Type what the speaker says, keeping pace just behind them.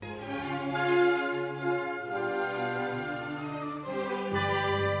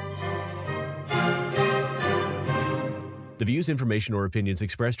The views, information, or opinions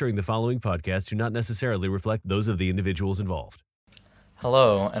expressed during the following podcast do not necessarily reflect those of the individuals involved.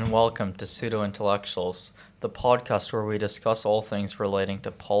 Hello, and welcome to Pseudo Intellectuals, the podcast where we discuss all things relating to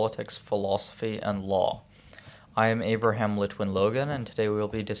politics, philosophy, and law. I am Abraham Litwin Logan, and today we will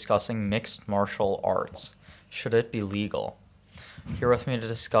be discussing mixed martial arts. Should it be legal? Here with me to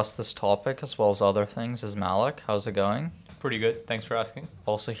discuss this topic, as well as other things, is Malik. How's it going? Pretty good. Thanks for asking.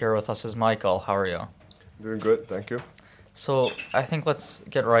 Also here with us is Michael. How are you? Doing good, thank you. So I think let's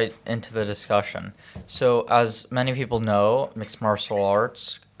get right into the discussion. So as many people know, mixed martial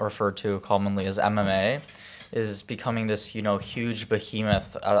arts, referred to commonly as MMA, is becoming this, huge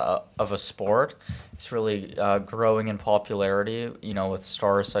behemoth of a sport. It's really growing in popularity, with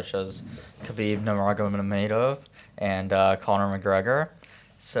stars such as Khabib Nurmagomedov and Conor McGregor.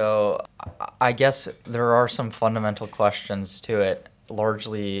 So I guess there are some fundamental questions to it,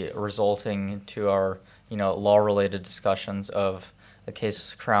 largely resulting to our law-related discussions of the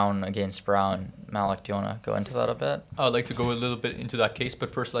case Crown against Brown. Malik, do you want to go into that a bit? I would like to go a little bit into that case,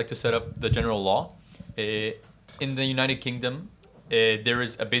 but first I'd like to set up the general law. In the United Kingdom, there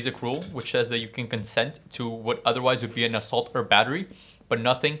is a basic rule which says that you can consent to what otherwise would be an assault or battery, but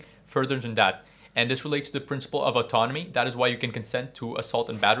nothing further than that. And this relates to the principle of autonomy. That is why you can consent to assault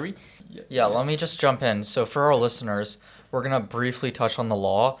and battery. Yeah, let me just jump in. So for our listeners, we're going to briefly touch on the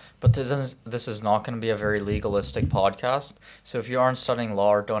law, but this is not going to be a very legalistic podcast. So if you aren't studying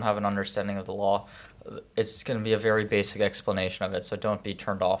law or don't have an understanding of the law, it's going to be a very basic explanation of it, so don't be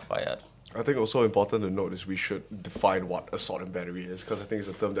turned off by it. I think also important to note is we should define what assault and battery is, because I think it's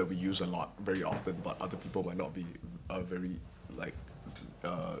a term that we use a lot, very often, but other people might not be very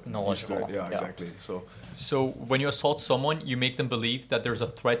knowledgeable. Yeah, exactly. So when you assault someone, you make them believe that there's a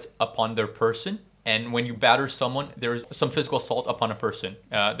threat upon their person. And when you batter someone, there's some physical assault upon a person.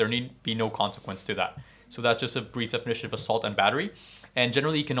 There need be no consequence to that. So that's just a brief definition of assault and battery. And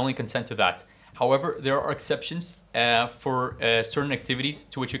generally, you can only consent to that. However, there are exceptions for certain activities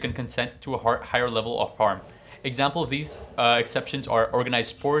to which you can consent to a higher level of harm. Example of these exceptions are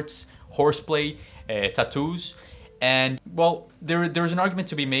organized sports, horseplay, tattoos. And, well, there's an argument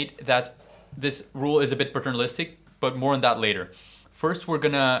to be made that this rule is a bit paternalistic, but more on that later. First, we're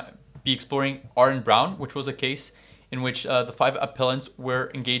going to be exploring Aaron Brown, which was a case in which the 5 appellants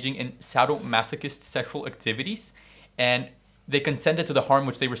were engaging in sadomasochist sexual activities, and they consented to the harm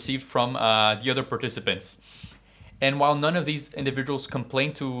which they received from the other participants. And while none of these individuals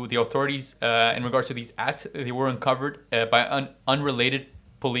complained to the authorities in regards to these acts, they were uncovered by an unrelated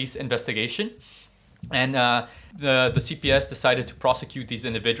police investigation. And the CPS decided to prosecute these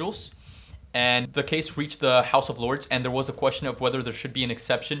individuals. And the case reached the House of Lords, and there was a question of whether there should be an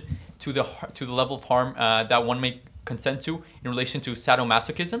exception to the level of harm that one may consent to in relation to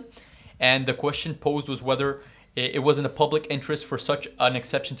sadomasochism. And the question posed was whether it was in the public interest for such an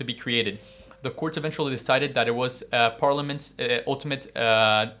exception to be created. The courts eventually decided that it was Parliament's ultimate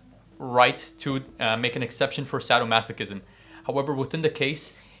right to make an exception for sadomasochism. However, within the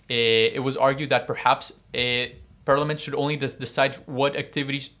case, it was argued that perhaps Parliament should only decide what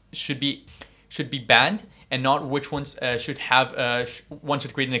activities should be banned and not which ones should have one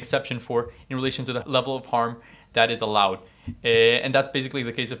should create an exception for in relation to the level of harm that is allowed. And that's basically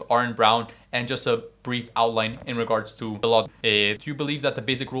the case of Aaron Brown, and just a brief outline in regards to the law. Do you believe that the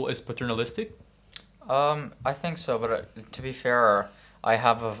basic rule is paternalistic? I think so, but to be fair, I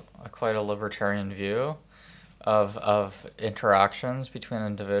have quite a libertarian view of interactions between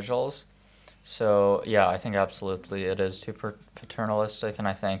individuals. So yeah, I think absolutely it is too paternalistic, and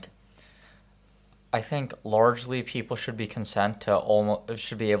I think largely people should be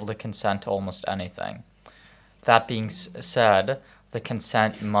able to consent to almost anything. That being said, the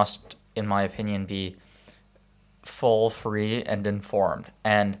consent must, in my opinion, be full, free, and informed.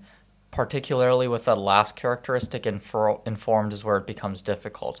 And particularly with that last characteristic, informed is where it becomes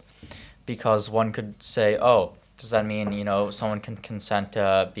difficult, because one could say, oh, does that mean, someone can consent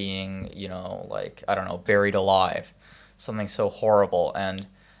to being, buried alive? Something so horrible. And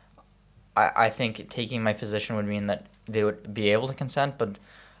I think taking my position would mean that they would be able to consent, but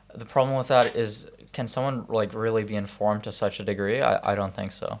the problem with that is, can someone really be informed to such a degree? I don't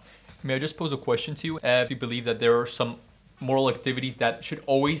think so. May I just pose a question to you? Do you believe that there are some moral activities that should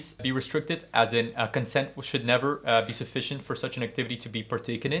always be restricted, as in consent should never be sufficient for such an activity to be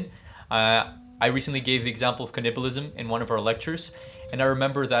partaken in? I recently gave the example of cannibalism in one of our lectures, and I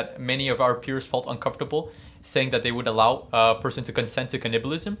remember that many of our peers felt uncomfortable saying that they would allow a person to consent to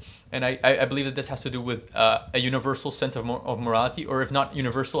cannibalism. And I believe that this has to do with a universal sense of morality, or if not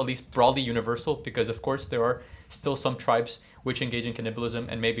universal, at least broadly universal, because of course there are still some tribes which engage in cannibalism,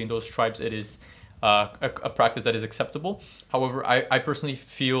 and maybe in those tribes it is a practice that is acceptable. However, I personally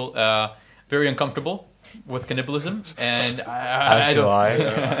feel very uncomfortable with cannibalism, and As do don't-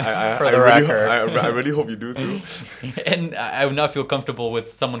 I. For I the really, record. I really hope you do too. and I would not feel comfortable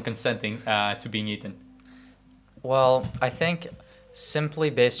with someone consenting to being eaten. Well, I think simply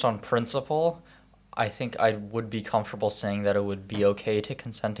based on principle, I think I would be comfortable saying that it would be okay to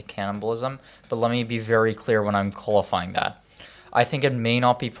consent to cannibalism, but let me be very clear when I'm qualifying that. I think it may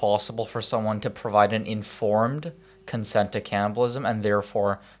not be possible for someone to provide an informed consent to cannibalism, and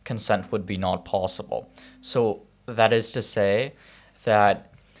therefore consent would be not possible. So that is to say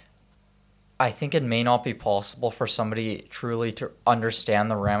that I think it may not be possible for somebody truly to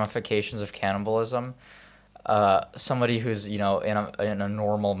understand the ramifications of cannibalism. Somebody who's in a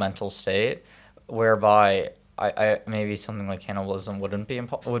normal mental state, whereby I maybe something like cannibalism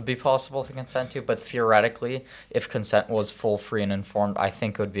would be possible to consent to, but theoretically, if consent was full, free, and informed, I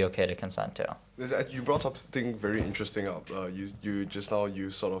think it would be okay to consent to. You brought something very interesting up. You just now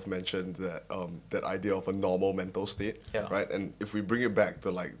you sort of mentioned that that idea of a normal mental state, Yeah. right? And if we bring it back to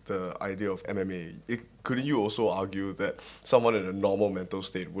like the idea of MMA, couldn't you also argue that someone in a normal mental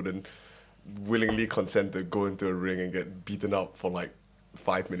state wouldn't willingly consent to go into a ring and get beaten up for like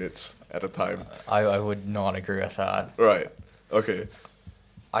 5 minutes at a time? I would not agree with that. Right. Okay.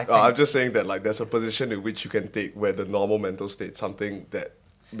 I think I'm just saying that like there's a position in which you can take where the normal mental state, something that,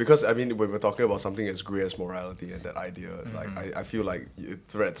 because I mean when we're talking about something as grey as morality and that idea, like I feel like it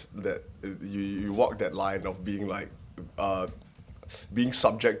threats that you walk that line of being like being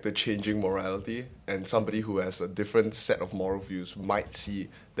subject to changing morality, and somebody who has a different set of moral views might see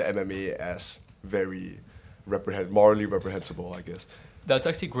the MMA as very morally reprehensible, I guess. That's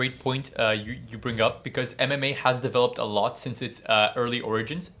actually a great point you bring up, because MMA has developed a lot since its early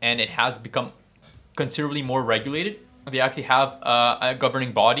origins, and it has become considerably more regulated. They actually have a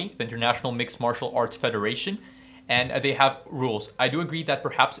governing body, the International Mixed Martial Arts Federation, and they have rules. I do agree that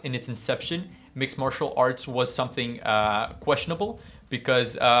perhaps in its inception, mixed martial arts was something questionable,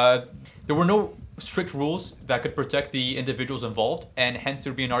 because there were no strict rules that could protect the individuals involved, and hence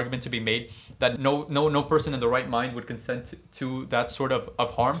there would be an argument to be made that no person in the right mind would consent to that sort of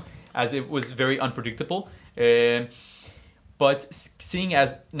harm, as it was very unpredictable. But seeing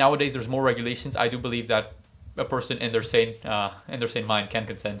as nowadays there's more regulations, I do believe that a person in their sane mind can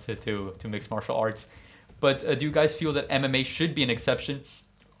consent to mixed martial arts. But do you guys feel that MMA should be an exception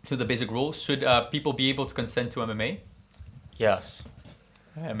to the basic rule? Should people be able to consent to MMA? yes.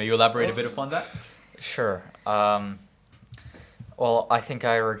 May you elaborate a bit upon that? Sure. Well, I think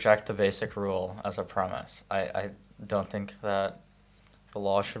I reject the basic rule as a premise. I don't think that the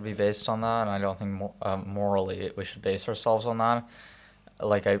law should be based on that, and I don't think morally we should base ourselves on that.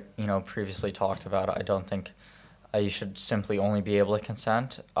 Like I previously talked about, I don't think you should simply only be able to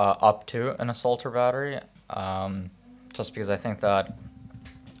consent up to an assault or battery, just because I think that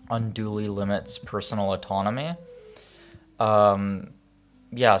unduly limits personal autonomy.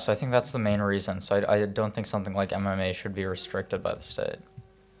 Yeah, so I think that's the main reason. So I don't think something like MMA should be restricted by the state.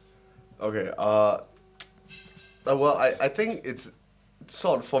 Okay. Well, I think it's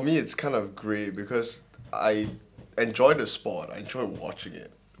sort of, for me, it's kind of grey, because I enjoy the sport. I enjoy watching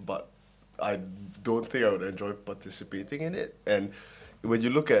it, but I don't think I would enjoy participating in it. And when you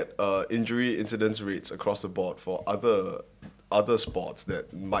look at injury incidence rates across the board for other sports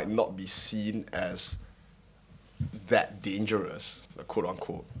that might not be seen as that dangerous, quote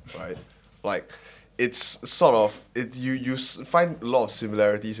unquote, right? Like, it's sort of you find a lot of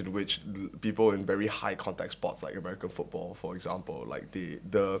similarities in which people in very high contact sports like American football, for example, like the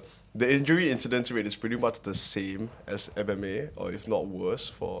injury incidence rate is pretty much the same as MMA, or if not worse,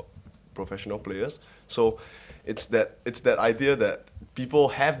 for professional players. So it's that idea that people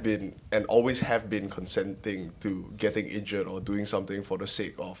have been and always have been consenting to getting injured or doing something for the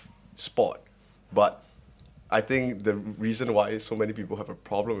sake of sport, but I think the reason why so many people have a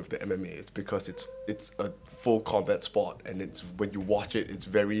problem with the MMA is because it's a full combat sport, and it's when you watch it, it's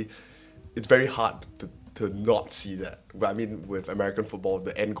very hard to not see that. But I mean, with American football,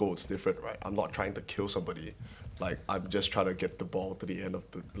 the end goal is different, right? I'm not trying to kill somebody, like I'm just trying to get the ball to the end of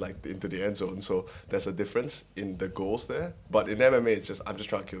into the end zone. So there's a difference in the goals there. But in MMA, it's just I'm just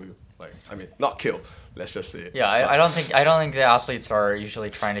trying to kill you. Like, I mean, not kill. Let's just say it. Yeah, I don't think the athletes are usually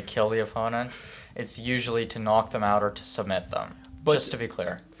trying to kill the opponent. It's usually to knock them out or to submit them. But- just to be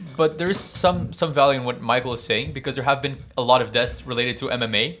clear. But there is some value in what Michael is saying, because there have been a lot of deaths related to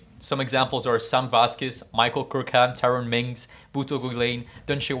MMA. Some examples are Sam Vasquez, Michael Kirkham, Tyrone Mings, Buto Guglain,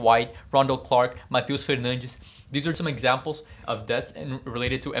 Dunshay White, Rondell Clark, Mateus Fernandes. These are some examples of deaths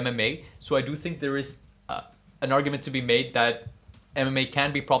related to MMA. So I do think there is an argument to be made that MMA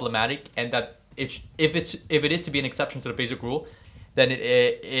can be problematic, and that if it is to be an exception to the basic rule, then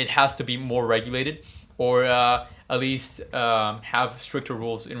it has to be more regulated, or at least have stricter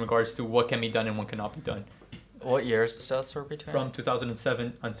rules in regards to what can be done and what cannot be done. What years does that sort between? From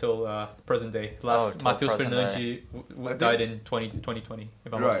 2007 until present day. till Mateus present Fernandes died in 2020,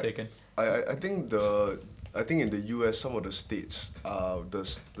 if I'm not mistaken. I think in the US, some of the states, the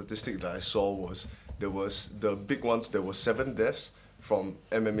statistic that I saw was there was the big ones. There were 7 deaths from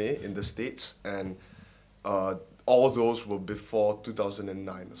MMA in the states, and all those were before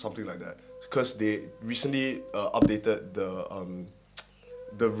 2009, something like that. Because they recently updated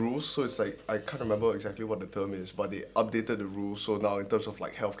the rules, so it's like I can't remember exactly what the term is, but they updated the rules. So now in terms of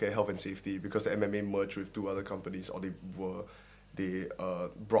like healthcare, health and safety, because the MMA merged with 2 other companies, or they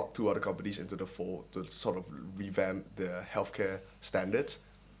brought 2 other companies into the fold to sort of revamp their healthcare standards.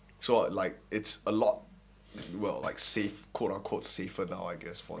 So like it's a lot, well, like safe, quote unquote, safer now, I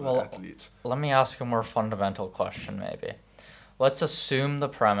guess, for the athletes. Let me ask a more fundamental question, maybe. Let's assume the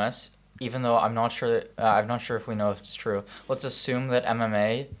premise, even though I'm not sure if we know if it's true. Let's assume that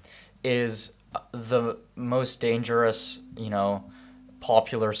MMA is the most dangerous,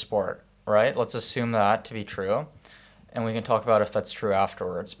 popular sport, right? Let's assume that to be true, and we can talk about if that's true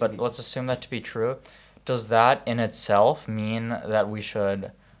afterwards. But let's assume that to be true. Does that in itself mean that we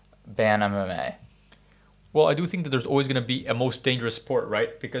should ban MMA? Well, I do think that there's always going to be a most dangerous sport,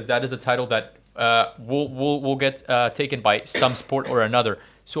 right? Because that is a title that will get taken by some sport or another.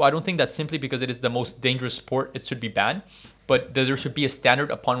 So I don't think that simply because it is the most dangerous sport, it should be banned, but that there should be a standard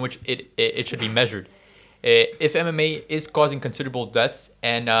upon which it should be measured. If MMA is causing considerable deaths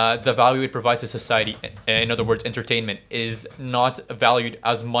and the value it provides to society, in other words, entertainment, is not valued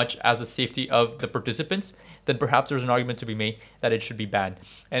as much as the safety of the participants, then perhaps there's an argument to be made that it should be banned.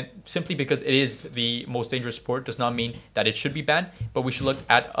 And simply because it is the most dangerous sport does not mean that it should be banned, but we should look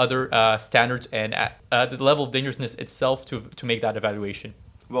at other standards and at the level of dangerousness itself to make that evaluation.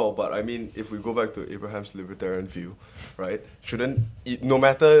 Well, but I mean, if we go back to Abraham's libertarian view, right, no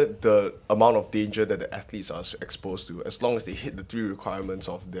matter the amount of danger that the athletes are exposed to, as long as they hit the 3 requirements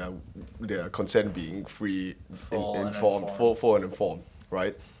of their consent being free, full and informed,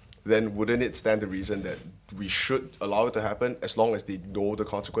 right, then wouldn't it stand to reason that we should allow it to happen as long as they know the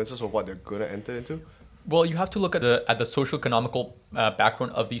consequences of what they're going to enter into? Well, you have to look at the socio-economical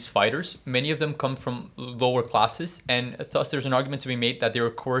background of these fighters. Many of them come from lower classes, and thus there's an argument to be made that they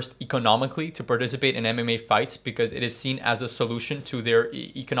were coerced economically to participate in MMA fights because it is seen as a solution to their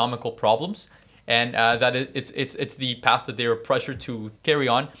economical problems, and that it's the path that they are pressured to carry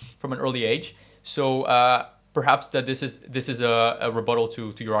on from an early age. So perhaps that this is a rebuttal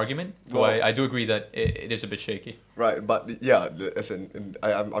to your argument. Well, I do agree that it is a bit shaky. Right, but yeah,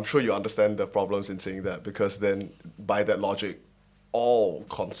 I'm sure you understand the problems in saying that, because then by that logic, all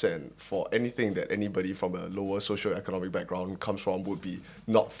consent for anything that anybody from a lower socioeconomic background comes from would be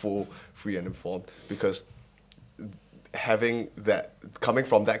not full, free and informed, because coming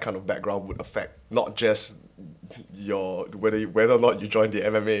from that kind of background would affect not just whether or not you join the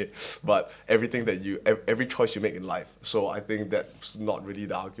MMA, but everything that every choice you make in life. So I think that's not really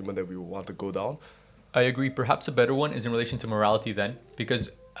the argument that we would want to go down. I agree. Perhaps a better one is in relation to morality then, because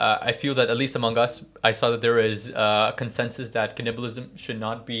I feel that at least among us, I saw that there is a consensus that cannibalism should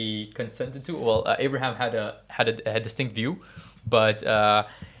not be consented to. Well, Abraham had a distinct view, but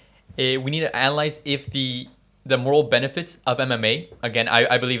we need to analyze if the moral benefits of MMA, again,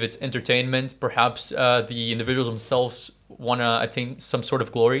 I believe it's entertainment. Perhaps the individuals themselves want to attain some sort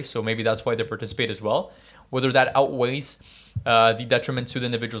of glory, so maybe that's why they participate as well. Whether that outweighs the detriment to the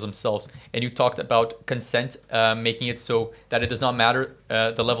individuals themselves. And you talked about consent, making it so that it does not matter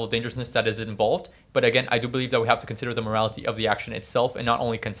the level of dangerousness that is involved. But again, I do believe that we have to consider the morality of the action itself and not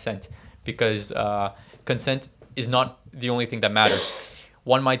only consent, because consent is not the only thing that matters.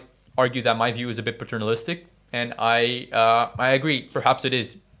 One might argue that my view is a bit paternalistic, and I agree, perhaps it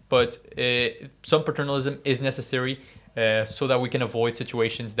is, but some paternalism is necessary so that we can avoid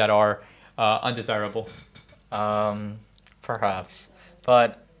situations that are undesirable. Perhaps,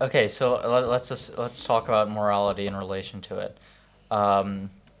 but okay. So let's talk about morality in relation to it.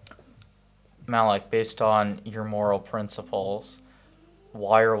 Malik, based on your moral principles,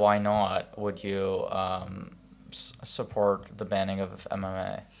 why or why not would you support the banning of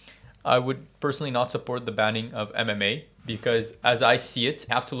MMA? I would personally not support the banning of MMA because, as I see it,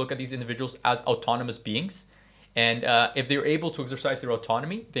 you have to look at these individuals as autonomous beings. And if they're able to exercise their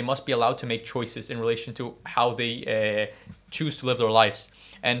autonomy, they must be allowed to make choices in relation to how they choose to live their lives.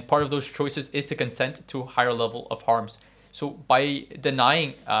 And part of those choices is to consent to a higher level of harms. So by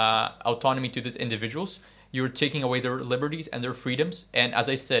denying autonomy to these individuals, you're taking away their liberties and their freedoms. And as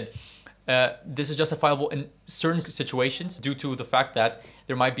I said, This is justifiable in certain situations due to the fact that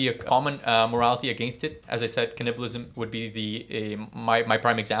there might be a common morality against it. As I said, cannibalism would be my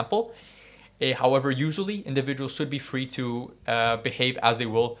prime example. However, usually individuals should be free to behave as they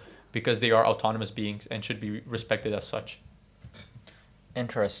will because they are autonomous beings and should be respected as such.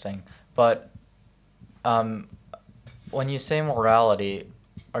 Interesting. But when you say morality,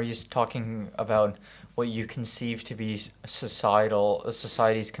 are you talking about what you conceive to be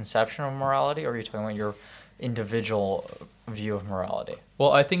society's conception of morality, or are you talking about your individual view of morality?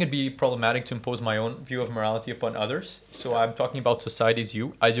 Well, I think it'd be problematic to impose my own view of morality upon others. So I'm talking about society's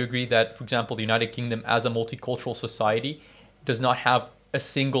view. I do agree that, for example, the United Kingdom as a multicultural society does not have a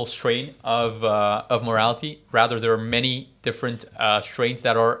single strain of morality. Rather, there are many different strains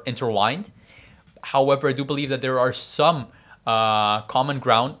that are intertwined. However, I do believe that there are some common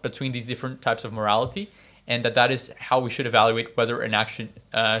ground between these different types of morality, and that is how we should evaluate whether an action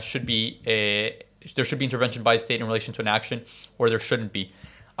there should be intervention by the state in relation to an action, or there shouldn't be.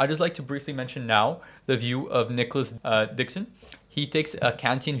 I'd just like to briefly mention now the view of Nicholas Dixon. He takes a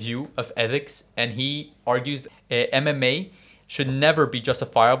Kantian view of ethics, and he argues MMA should never be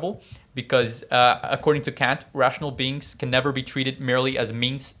justifiable because, according to Kant, rational beings can never be treated merely as a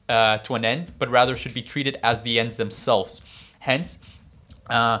means to an end, but rather should be treated as the ends themselves. Hence,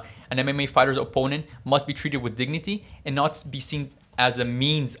 an MMA fighter's opponent must be treated with dignity and not be seen as a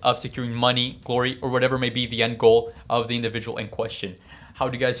means of securing money, glory, or whatever may be the end goal of the individual in question. How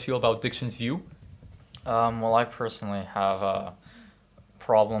do you guys feel about Dixon's view? Well, I personally have a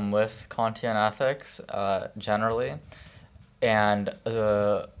problem with Kantian ethics generally, and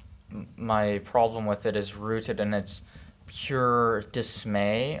my problem with it is rooted in its pure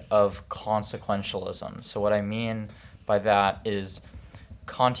dismay of consequentialism. So what I mean by that is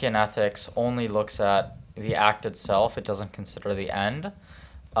Kantian ethics only looks at the act itself. It doesn't consider the end,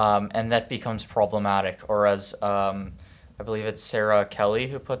 and that becomes problematic. Or as I believe it's Sarah Kelly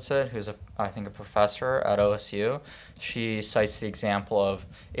who puts it, who's I think a professor at OSU. She cites the example of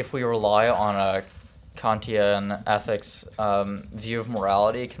if we rely on a Kantian ethics view of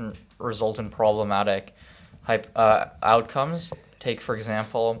morality, it can result in problematic outcomes. Take, for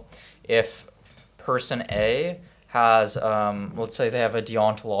example, if person A has, let's say they have a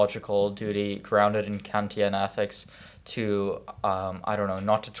deontological duty grounded in Kantian ethics to,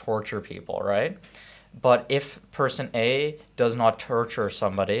 not to torture people, right? But if person A does not torture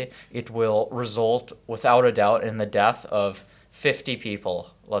somebody, it will result, without a doubt, in the death of 50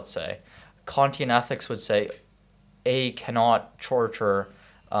 people, let's say. Kantian ethics would say A cannot torture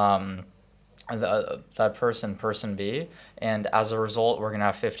that person B, and as a result, we're going to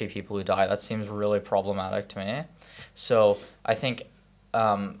have 50 people who die. That seems really problematic to me. So I think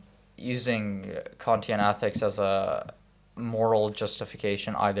using Kantian ethics as a moral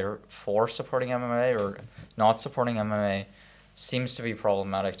justification either for supporting MMA or not supporting MMA seems to be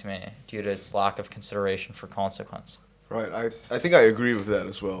problematic to me due to its lack of consideration for consequence. Right, I think I agree with that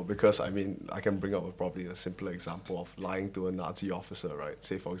as well because, I can bring up probably a simpler example of lying to a Nazi officer, right?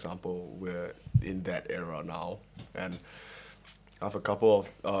 Say, for example, we're in that era now, and I have a couple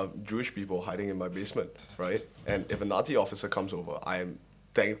of Jewish people hiding in my basement, right? And if a Nazi officer comes over, I am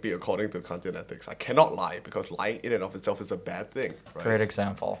technically, according to Kantian ethics, I cannot lie because lying in and of itself is a bad thing, right? Great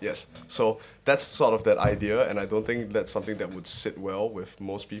example. Yes. So that's sort of that idea, and I don't think that's something that would sit well with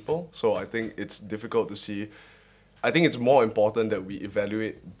most people. So I think it's difficult to see. I think it's more important that we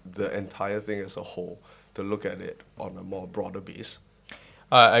evaluate the entire thing as a whole to look at it on a more broader base.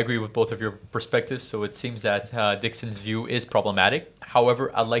 I agree with both of your perspectives. So it seems that Dixon's view is problematic.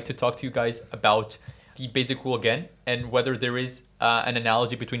 However, I'd like to talk to you guys about the basic rule again and whether there is an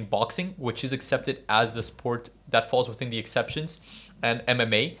analogy between boxing, which is accepted as the sport that falls within the exceptions, and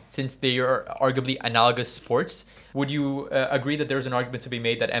MMA, since they are arguably analogous sports. Would you agree that there's an argument to be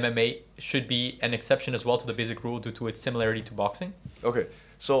made that MMA should be an exception as well to the basic rule due to its similarity to boxing? Okay,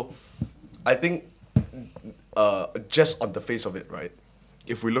 so I think just on the face of it, right,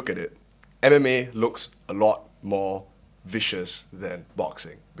 if we look at it, MMA looks a lot more vicious than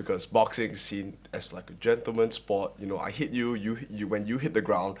boxing because boxing is seen as like a gentleman's sport. You know, I hit you, you when you hit the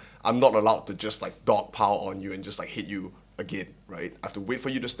ground, I'm not allowed to just like dog pile on you and just like hit you again, right? I have to wait for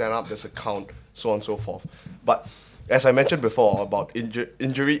you to stand up, there's a count, so on and so forth. But as I mentioned before about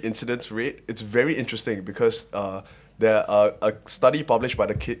injury incidence rate, it's very interesting because there a study published by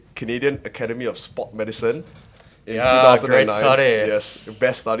the Canadian Academy of Sport Medicine in 2009. Great study. Yes,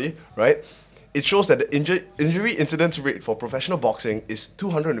 best study, right? It shows that the injury incidence rate for professional boxing is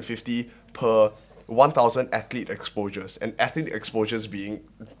 250 per 1,000 athlete exposures. And athlete exposures being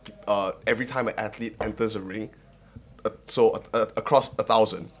every time an athlete enters a ring, across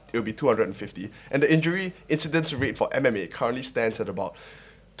 1,000, it would be 250. And the injury incidence rate for MMA currently stands at about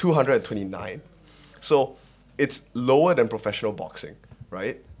 229. So it's lower than professional boxing,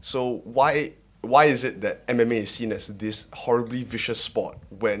 right? So why is it that MMA is seen as this horribly vicious sport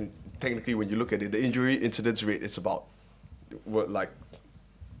when technically when you look at it, the injury incidence rate is about 5%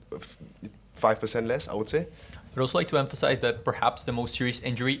 less, I would say. I'd also like to emphasize that perhaps the most serious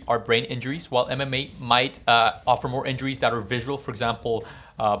injury are brain injuries, while MMA might offer more injuries that are visual, for example,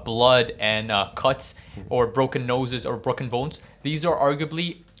 blood and cuts or broken noses or broken bones. These are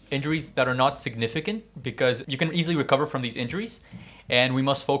arguably injuries that are not significant because you can easily recover from these injuries, and we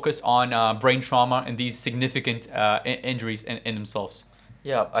must focus on brain trauma and these significant injuries in themselves.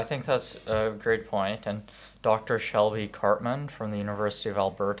 Yeah, I think that's a great point. And Dr. Shelby Cartman from the University of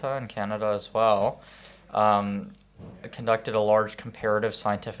Alberta in Canada as well conducted a large comparative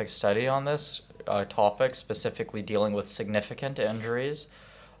scientific study on this topic, specifically dealing with significant injuries,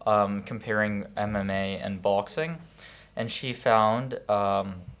 comparing MMA and boxing. And she found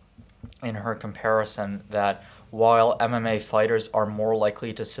in her comparison that while MMA fighters are more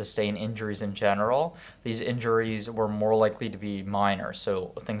likely to sustain injuries in general, these injuries were more likely to be minor,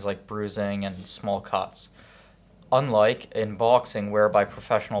 so things like bruising and small cuts. Unlike in boxing, whereby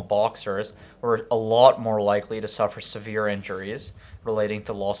professional boxers were a lot more likely to suffer severe injuries relating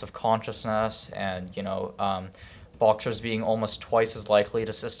to loss of consciousness and, boxers being almost twice as likely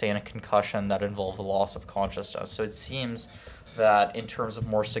to sustain a concussion that involved the loss of consciousness. So it seems that in terms of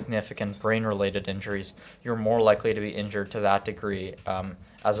more significant brain-related injuries, you're more likely to be injured to that degree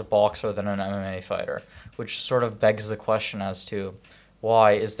as a boxer than an MMA fighter, which sort of begs the question as to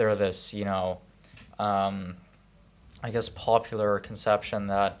why is there this, popular conception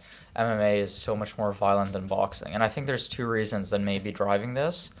that MMA is so much more violent than boxing. And I think there's two reasons that may be driving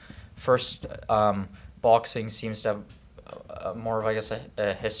this. First, boxing seems to have more of,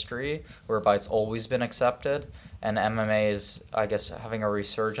 a history whereby it's always been accepted. And MMA is, having a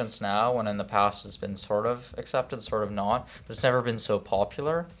resurgence now when in the past it's been sort of accepted, sort of not. But it's never been so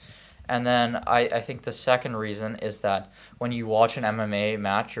popular. And then I think the second reason is that when you watch an MMA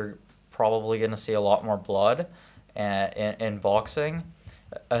match, you're probably going to see a lot more blood in boxing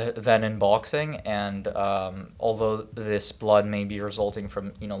than in boxing. And although this blood may be resulting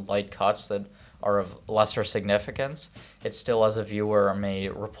from, light cuts that are of lesser significance, it still as a viewer may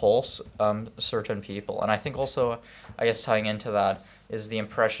repulse certain people. And I think also, tying into that is the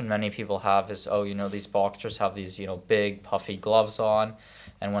impression many people have is, these boxers have these, big puffy gloves on,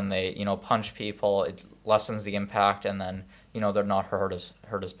 and when they, punch people, it lessens the impact, and then, they're not hurt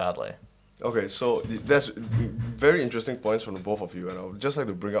as badly. Okay, so that's very interesting points from the both of you, and I would just like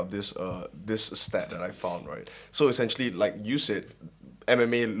to bring up this stat that I found, right? So essentially, like you said,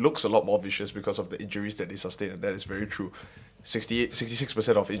 MMA looks a lot more vicious because of the injuries that they sustain, and that is very true.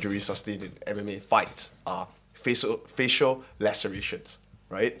 66% of injuries sustained in MMA fights are facial lacerations,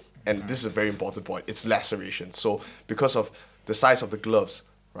 right? And this is a very important point. It's lacerations. So because of the size of the gloves,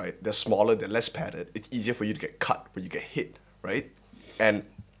 right, they're smaller, they're less padded, it's easier for you to get cut when you get hit, right?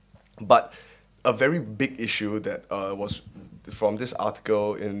 But a very big issue that was from this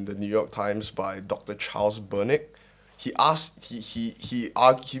article in the New York Times by Dr. Charles Bernick. He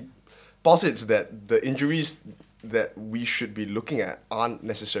posits that the injuries that we should be looking at aren't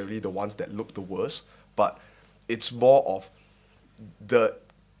necessarily the ones that look the worst, but it's more of the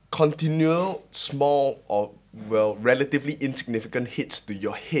continual small or relatively insignificant hits to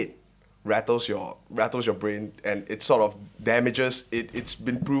your head rattles your brain, and it sort of damages it. It's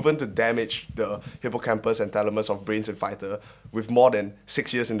been proven to damage the hippocampus and thalamus of brains and fighter with more than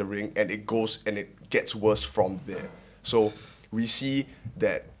 6 years in the ring, and it gets worse from there. So we see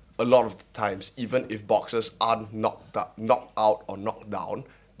that a lot of the times, even if boxers aren't knocked out or knocked down,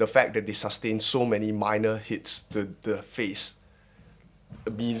 the fact that they sustain so many minor hits to the face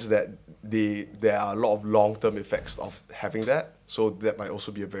means that there are a lot of long-term effects of having that. So that might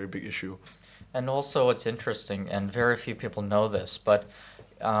also be a very big issue. And also it's interesting, and very few people know this, but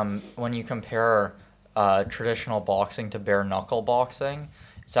when you compare traditional boxing to bare-knuckle boxing,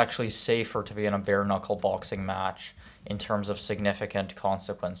 it's actually safer to be in a bare-knuckle boxing match in terms of significant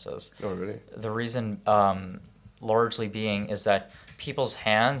consequences. Oh, really? The reason largely being is that people's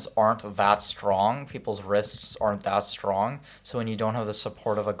hands aren't that strong, people's wrists aren't that strong, so when you don't have the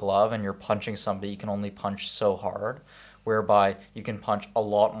support of a glove and you're punching somebody, you can only punch so hard, whereby you can punch a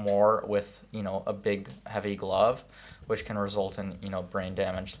lot more with, a big, heavy glove, which can result in, brain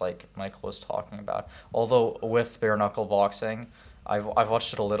damage like Michael was talking about. Although with bare-knuckle boxing, I've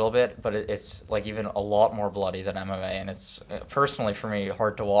watched it a little bit, but it's like even a lot more bloody than MMA, and it's personally for me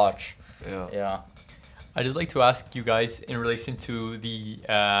hard to watch. Yeah. Yeah. I'd just like to ask you guys in relation to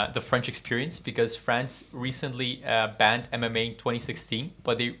the French experience, because France recently banned MMA in 2016,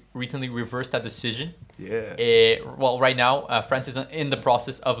 but they recently reversed that decision. Yeah. Well, right now, France is in the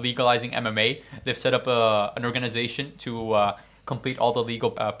process of legalizing MMA. They've set up an organization to complete all the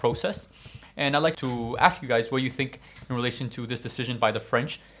legal process. And I'd like to ask you guys what you think in relation to this decision by the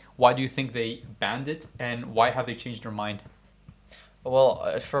French. Why do you think they banned it, and why have they changed their mind?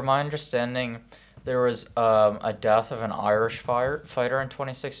 Well, for my understanding, there was a death of an Irish fighter in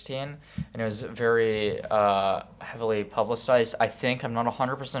 2016, and it was very heavily publicized. I think, I'm not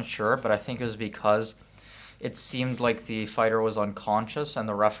 100% sure, but I think it was because it seemed like the fighter was unconscious and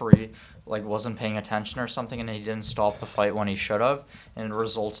the referee like wasn't paying attention or something, and he didn't stop the fight when he should have, and it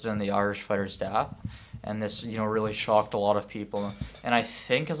resulted in the Irish fighter's death. And this, really shocked a lot of people. And I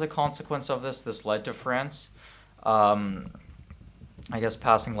think as a consequence of this led to France, I guess,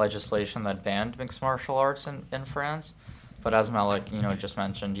 passing legislation that banned mixed martial arts in France. But as Malik, just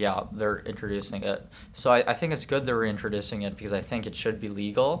mentioned, yeah, they're introducing it. So I think it's good they're reintroducing it because I think it should be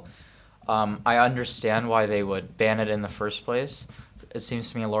legal. I understand why they would ban it in the first place. It seems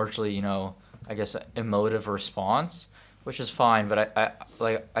to me largely, I guess, emotive response, which is fine. But I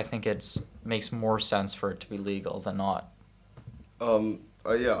think it makes more sense for it to be legal than not.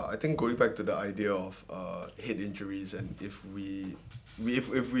 Yeah, I think going back to the idea of head injuries, and if we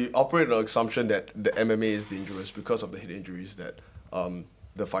operate on the assumption that the MMA is dangerous because of the head injuries that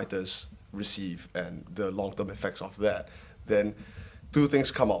the fighters receive and the long-term effects of that, then two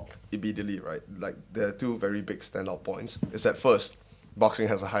things come out immediately, right? Like, there are two very big standout points. Is that first, boxing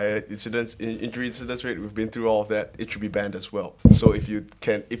has a higher injury incidence rate. We've been through all of that. It should be banned as well. So if you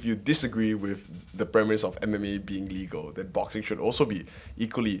disagree with the premise of MMA being legal, then boxing should also be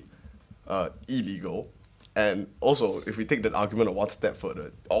equally illegal. And also, if we take that argument one step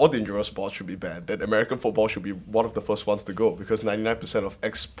further, all dangerous sports should be banned. Then American football should be one of the first ones to go, because 99% of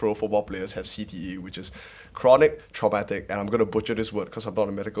ex-pro football players have CTE, which is chronic traumatic, and I'm going to butcher this word because I'm not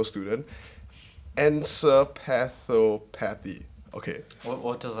a medical student, encephalopathy. Okay.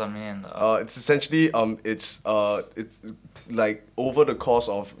 What does that mean, though? It's essentially it's like over the course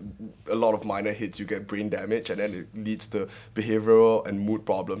of a lot of minor hits, you get brain damage, and then it leads to behavioral and mood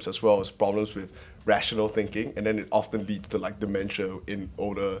problems, as well as problems with rational thinking, and then it often leads to like dementia in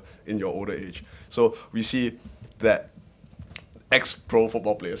your older age. So we see that ex-pro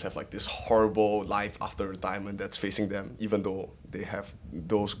football players have like this horrible life after retirement that's facing them, even though they have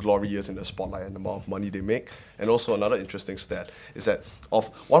those glory years in the spotlight and the amount of money they make. And also another interesting stat is that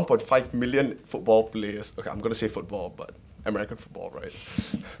of 1.5 million football players, okay, I'm going to say football, but American football, right?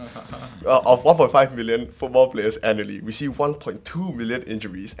 Of 1.5 million football players annually, we see 1.2 million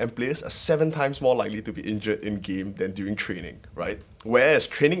injuries, and players are 7 times more likely to be injured in game than during training, right? Whereas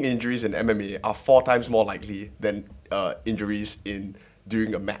training injuries in MMA are 4 times more likely than injuries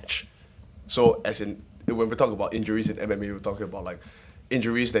during a match. So as in, when we talk about injuries in MMA, we're talking about like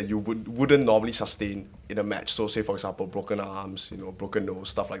injuries that you wouldn't normally sustain in a match. So say, for example, broken arms, broken nose,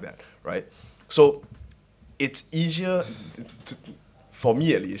 stuff like that, right? So it's easier, for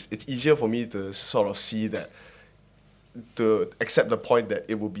me at least, it's easier for me to sort of see that, to accept the point that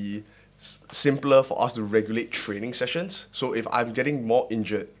it would be simpler for us to regulate training sessions. So if I'm getting more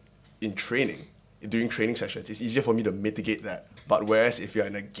injured in training, during training sessions, it's easier for me to mitigate that. But whereas if you're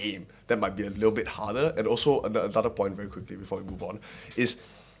in a game, that might be a little bit harder. And also another point very quickly before we move on is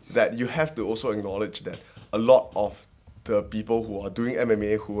that you have to also acknowledge that a lot of the people who are doing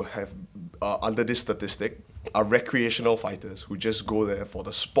MMA who have under this statistic are recreational fighters who just go there for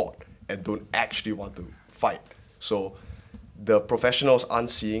the sport and don't actually want to fight. So the professionals aren't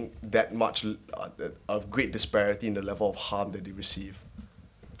seeing that much of great disparity in the level of harm that they receive.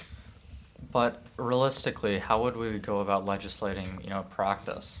 But realistically, how would we go about legislating,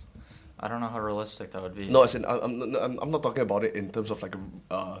 practice? I don't know how realistic that would be. No, as in, I'm not talking about it in terms of like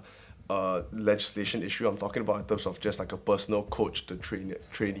a legislation issue. I'm talking about in terms of just like a personal coach to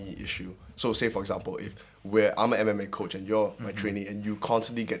trainee issue. So say, for example, if I'm an MMA coach and you're my trainee and you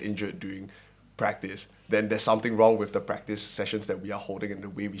constantly get injured during practice, then there's something wrong with the practice sessions that we are holding and the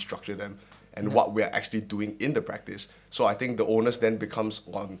way we structure them and what we're actually doing in the practice. So I think the onus then becomes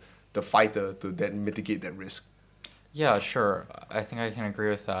on the fighter to then mitigate that risk. Yeah, sure. I think I can agree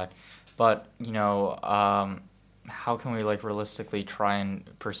with that. But, how can we realistically try and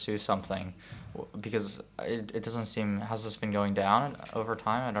pursue something Because it doesn't seem, has this been going down over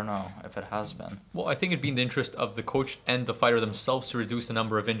time? I don't know if it has been. Well, I think it'd be in the interest of the coach and the fighter themselves to reduce the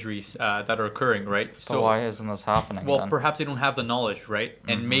number of injuries that are occurring, right? So why isn't this happening Well, then? perhaps they don't have the knowledge, right?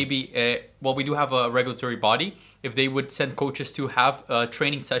 And maybe, well, we do have a regulatory body. If they would send coaches to have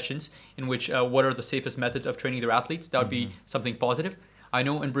training sessions in which what are the safest methods of training their athletes, that would be something positive. I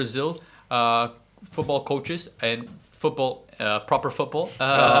know in Brazil, football coaches and football, proper football.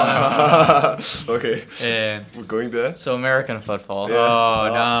 Okay, we're going there. So American football. Yeah.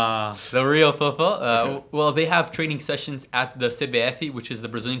 Oh, nah. The real football. Well, they have training sessions at the CBF, which is the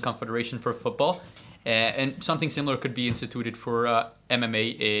Brazilian Confederation for Football. And something similar could be instituted for MMA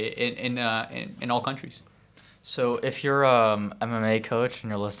in all countries. So if you're a MMA coach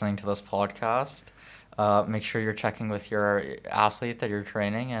and you're listening to this podcast, make sure you're checking with your athlete that you're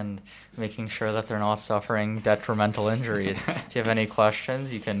training and making sure that they're not suffering detrimental injuries. If you have any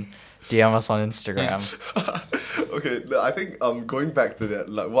questions, you can DM us on Instagram. Okay, I think going back to that,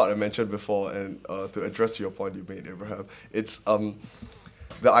 like what I mentioned before, and to address your point you made, Abraham, it's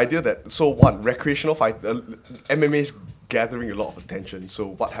the idea that, so one, recreational fight, MMA is gathering a lot of attention. So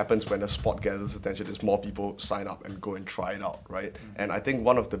what happens when a sport gathers attention is more people sign up and go and try it out, right? And I think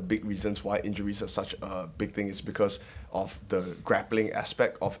one of the big reasons why injuries are such a big thing is because of the grappling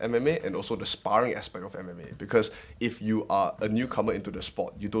aspect of MMA and also the sparring aspect of MMA. Because if you are a newcomer into the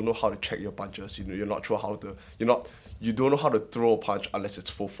sport, you don't know how to check your punches. You know, you're not sure how to, you don't know how to throw a punch unless it's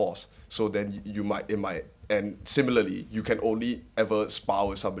full force. So then it might, and similarly, you can only ever spar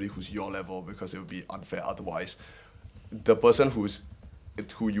with somebody who's your level because it would be unfair otherwise. The person who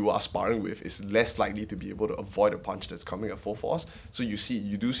you are sparring with is less likely to be able to avoid a punch that's coming at full force. So you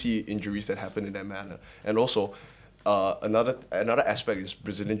do see injuries that happen in that manner. And also, another aspect is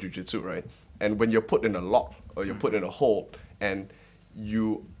Brazilian Jiu-Jitsu, right? And when you're put in a lock or you're put in a hold, and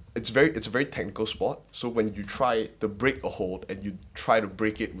it's a very technical sport. So when you try to break a hold and you try to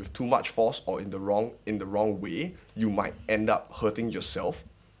break it with too much force or in the wrong way, you might end up hurting yourself.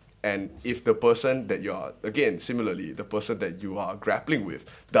 And if the person that you are, again, similarly, the person that you are grappling with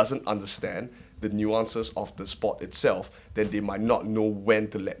doesn't understand the nuances of the sport itself, then they might not know when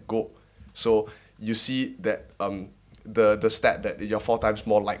to let go. So you see that the stat that you're 4 times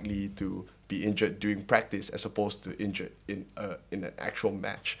more likely to be injured during practice as opposed to injured in an actual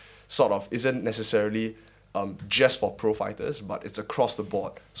match sort of isn't necessarily just for pro fighters, but it's across the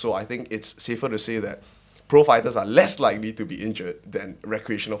board. So I think it's safer to say that pro fighters are less likely to be injured than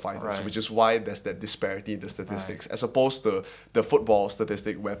recreational fighters, Right. which is why there's that disparity in the statistics, as opposed to the football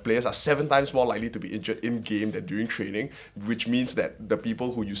statistic where players are 7 times more likely to be injured in game than during training, which means that the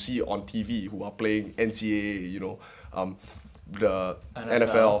people who you see on TV who are playing NCAA, the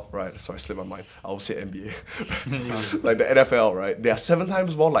NFL, right? Sorry, slipped my mind. I will say NBA. Like the NFL, right? They are 7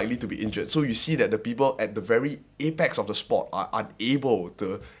 times more likely to be injured. So you see that the people at the very apex of the sport are unable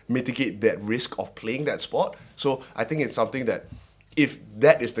to mitigate that risk of playing that sport. So I think it's something that, if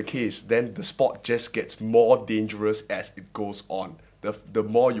that is the case, then the sport just gets more dangerous as it goes on. The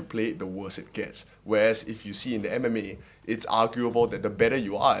more you play it, the worse it gets. Whereas if you see in the MMA, it's arguable that the better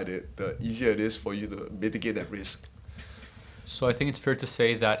you are at it, the easier it is for you to mitigate that risk. So I think it's fair to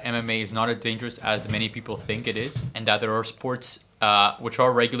say that MMA is not as dangerous as many people think it is, and that there are sports which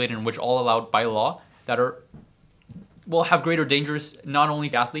are regulated and which are all allowed by law that will have greater dangers not only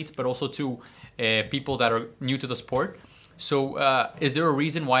to athletes but also to people that are new to the sport. So is there a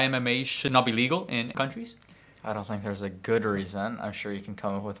reason why MMA should not be legal in countries? I don't think there's a good reason. I'm sure you can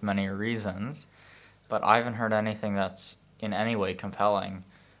come up with many reasons, but I haven't heard anything that's in any way compelling.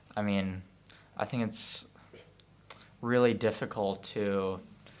 I mean, I think it's really difficult to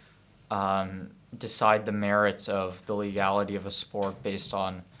decide the merits of the legality of a sport based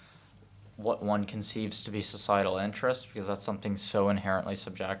on what one conceives to be societal interest, because that's something so inherently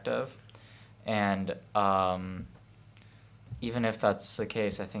subjective. And even if that's the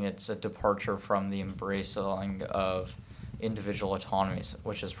case, I think it's a departure from the embracing of individual autonomies,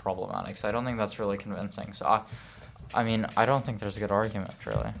 which is problematic. So I don't think that's really convincing. So I mean, I don't think there's a good argument,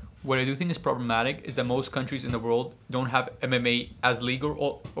 really. What I do think is problematic is that most countries in the world don't have MMA as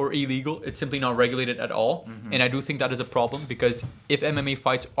legal or illegal. It's simply not regulated at all. Mm-hmm. And I do think that is a problem, because if MMA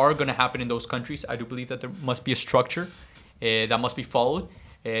fights are going to happen in those countries, I do believe that there must be a structure that must be followed.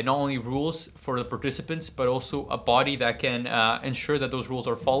 Not only rules for the participants, but also a body that can ensure that those rules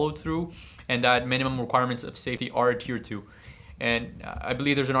are followed through and that minimum requirements of safety are adhered to. And I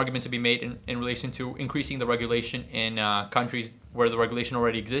believe there's an argument to be made in relation to increasing the regulation in countries where the regulation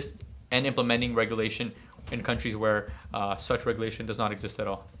already exists and implementing regulation in countries where such regulation does not exist at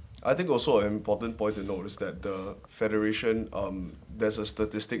all. I think also an important point to note is that the federation, there's a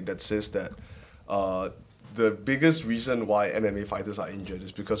statistic that says that the biggest reason why MMA fighters are injured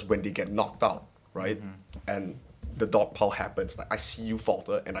is because when they get knocked out, right, and the dog pile happens, like I see you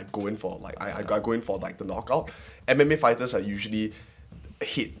falter and I go in for like I go in for like the knockout. MMA fighters are usually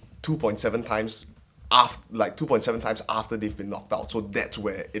hit 2.7 times after they've been knocked out. So that's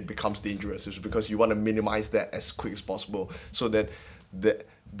where it becomes dangerous, is because you want to minimize that as quick as possible, so that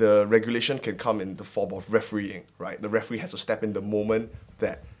the regulation can come in the form of refereeing, right? The referee has to step in the moment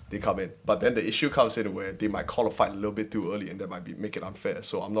that they come in. But then the issue comes in where they might call a fight a little bit too early, and that might make it unfair.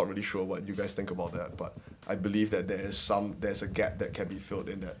 So I'm not really sure what you guys think about that, but I believe that there's a gap that can be filled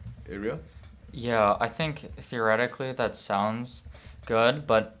in that area. Yeah, I think theoretically that sounds good,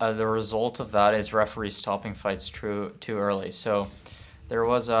 but the result of that is referees stopping fights too early. So there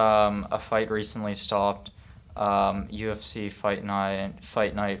was a fight recently stopped, UFC Fight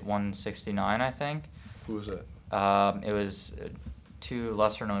Night 169, I think. Who was that? It was two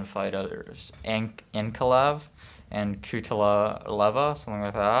lesser-known fighters, Ankalaev and Kutaleva, something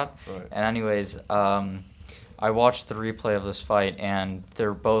like that. Right. And anyways, I watched the replay of this fight, and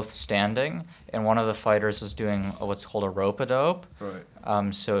they're both standing, and one of the fighters is doing what's called a rope-a-dope.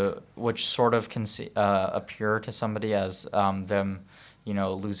 Right. So which sort of can appear to somebody as them,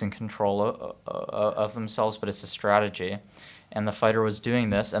 losing control of themselves, but it's a strategy. And the fighter was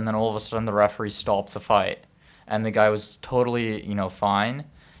doing this, and then all of a sudden the referee stopped the fight. And the guy was totally, fine.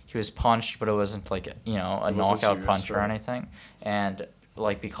 He was punched, but it wasn't like, a knockout serious, punch or right. anything. And,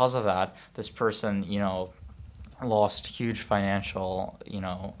 because of that, this person, lost huge financial,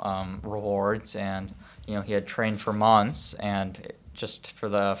 rewards. And, he had trained for months and just for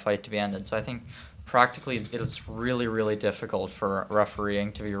the fight to be ended. So I think practically it's really, really difficult for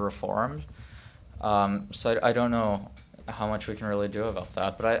refereeing to be reformed. So I don't know how much we can really do about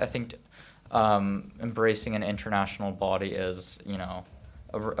that. But I think embracing an international body is,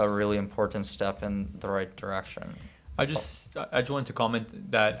 a really important step in the right direction. I just wanted to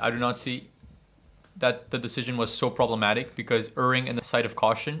comment that I do not see that the decision was so problematic, because erring in the side of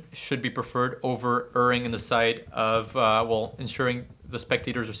caution should be preferred over erring in the side of ensuring the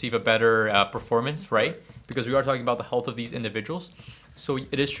spectators receive a better performance, right? Because we are talking about the health of these individuals. So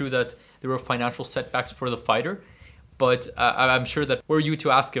it is true that there were financial setbacks for the fighter, but I'm sure that were you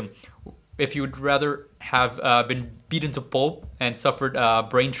to ask him if you would rather have been beaten to pulp and suffered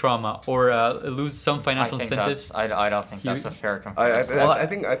brain trauma, or lose some financial incentives. I don't think that's a fair comparison. I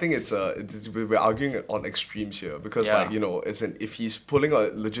think we're arguing on extremes here, because if he's pulling a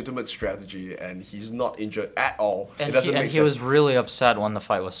legitimate strategy and he's not injured at all, And it doesn't make sense. he was really upset when the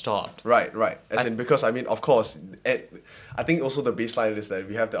fight was stopped. Right. Because of course, I think also the baseline is that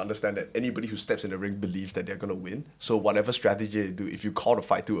we have to understand that anybody who steps in the ring believes that they're going to win. So whatever strategy they do, if you call the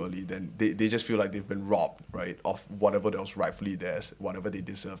fight too early, then they just feel like they've been robbed, right, of whatever that was rightfully theirs, whatever they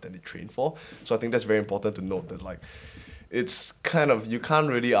deserved and they trained for. So I think that's very important to note, that it's kind of, you can't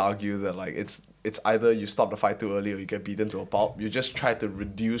really argue that it's either you stop the fight too early or you get beaten to a pulp. You just try to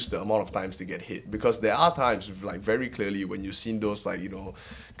reduce the amount of times to get hit, because there are times very clearly when you've seen those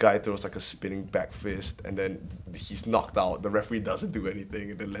guy throws a spinning back fist and then he's knocked out, the referee doesn't do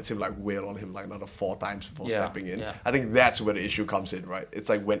anything and then lets him wail on him another 4 times before stepping in. Yeah. I think that's where the issue comes in, right? It's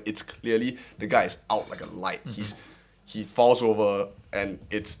when it's clearly the guy is out like a light. Mm-hmm. He falls over and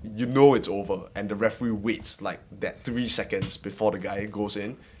it's over, and the referee waits that 3 seconds before the guy goes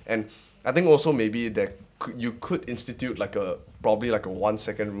in. And I think also maybe that you could institute probably a 1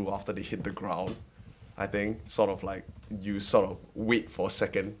 second rule after they hit the ground. I think you wait for a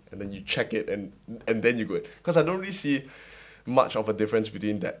second and then you check it and then you go in. Because I don't really see much of a difference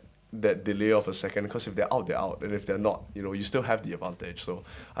between that delay of a second, because if they're out, they're out, and if they're not, you still have the advantage. So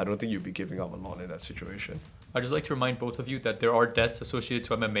I don't think you'd be giving up a lot in that situation. I'd just like to remind both of you that there are deaths associated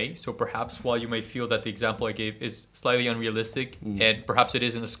to MMA. So perhaps while you may feel that the example I gave is slightly unrealistic, and perhaps it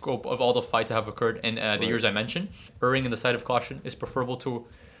is in the scope of all the fights that have occurred in the years I mentioned, erring in the side of caution is preferable to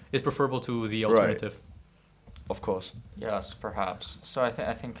the alternative. Right. Of course. Yes, perhaps. So I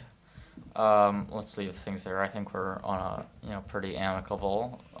think let's leave things there. I think we're on a pretty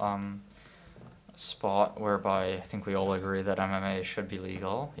amicable spot whereby I think we all agree that MMA should be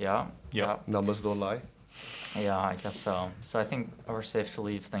legal. Yeah. Yeah. Numbers don't lie. Yeah, I guess so. So I think we're safe to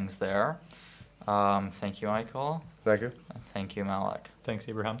leave things there. Thank you, Michael. Thank you. And thank you, Malik. Thanks,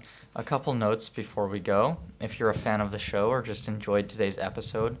 Abraham. A couple notes before we go. If you're a fan of the show or just enjoyed today's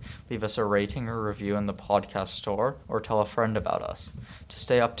episode, leave us a rating or review in the podcast store or tell a friend about us. To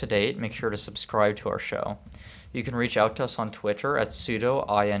stay up to date, make sure to subscribe to our show. You can reach out to us on Twitter at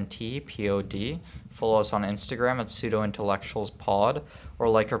pseudointpod, follow us on Instagram at pseudointellectualspod, or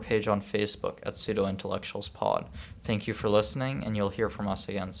like our page on Facebook at pseudointellectualspod. Thank you for listening, and you'll hear from us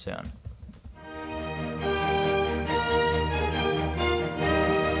again soon.